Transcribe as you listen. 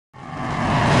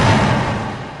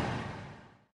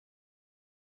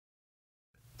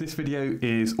This video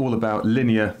is all about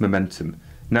linear momentum.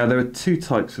 Now there are two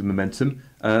types of momentum.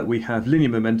 We have linear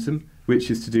momentum,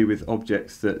 which is to do with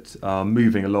objects that are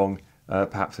moving along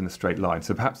perhaps in a straight line.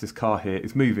 So perhaps this car here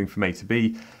is moving from A to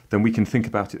B, then we can think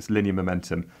about its linear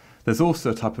momentum. There's also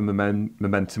a type of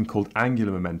momentum called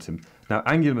angular momentum. Now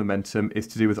angular momentum is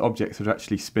to do with objects that are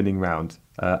actually spinning round,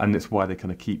 and it's why they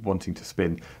kind of keep wanting to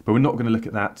spin. But we're not going to look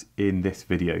at that in this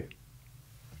video.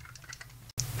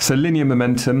 So linear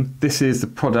momentum, this is the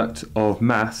product of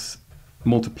mass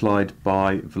multiplied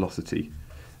by velocity.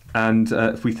 And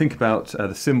if we think about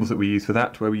the symbols that we use for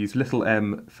that, where we use little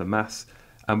m for mass,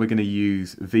 and we're going to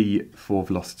use v for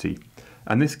velocity.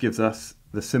 And this gives us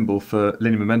the symbol for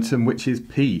linear momentum, which is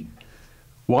p.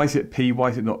 Why is it p? Why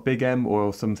is it not big M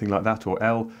or something like that, or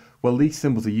L? Well, these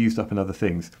symbols are used up in other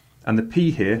things. And the p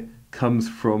here comes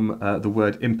from the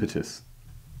word impetus.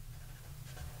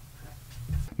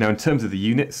 Now in terms of the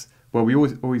units, well, we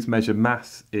always measure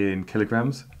mass in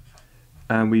kilograms,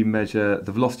 and we measure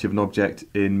the velocity of an object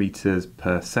in meters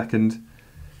per second.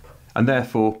 And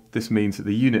therefore, this means that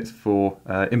the units for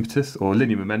impetus or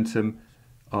linear momentum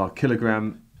are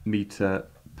kilogram meter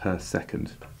per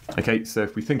second. Okay, so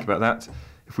if we think about that,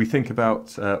 if we think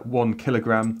about 1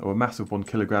 kilogram or a mass of 1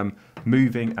 kilogram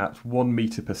moving at 1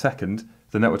 meter per second,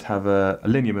 then that would have a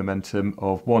linear momentum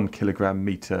of 1 kilogram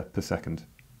meter per second.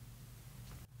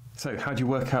 So how do you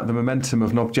work out the momentum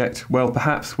of an object? Well,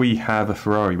 perhaps we have a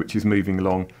Ferrari which is moving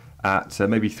along at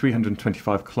maybe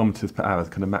 325 kilometers per hour,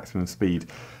 the kind of maximum speed.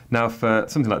 Now for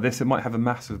something like this, it might have a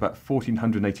mass of about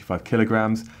 1485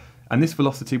 kilograms. And this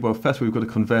velocity, well, first of all, we've got to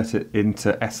convert it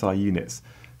into SI units.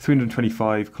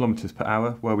 325 kilometers per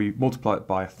hour, where we multiply it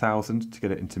by 1,000 to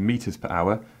get it into meters per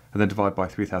hour, and then divide by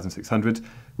 3,600,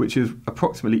 which is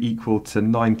approximately equal to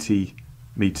 90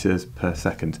 meters per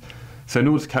second. So in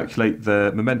order to calculate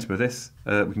the momentum of this,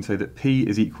 we can say that P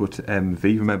is equal to mv.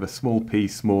 Remember, small p,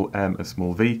 small m, and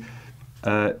small v.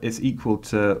 It's equal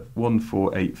to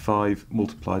 1485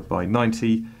 multiplied by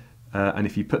 90. And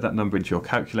if you put that number into your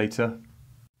calculator,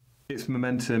 its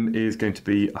momentum is going to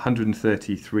be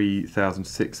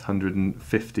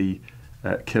 133,650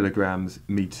 kilograms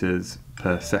meters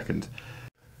per second.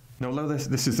 Now, although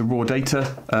this is the raw data,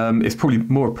 it's probably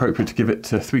more appropriate to give it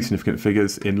to 3 significant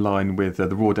figures in line with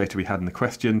the raw data we had in the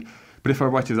question. But if I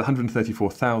write it as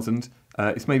 134,000,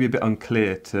 it's maybe a bit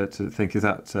unclear to think, is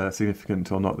that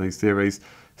significant or not, these zeros.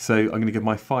 So I'm going to give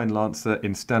my final answer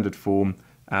in standard form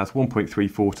as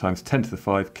 1.34 times 10 to the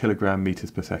 5 kilogram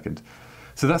meters per second.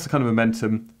 So that's the kind of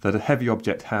momentum that a heavy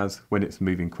object has when it's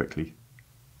moving quickly.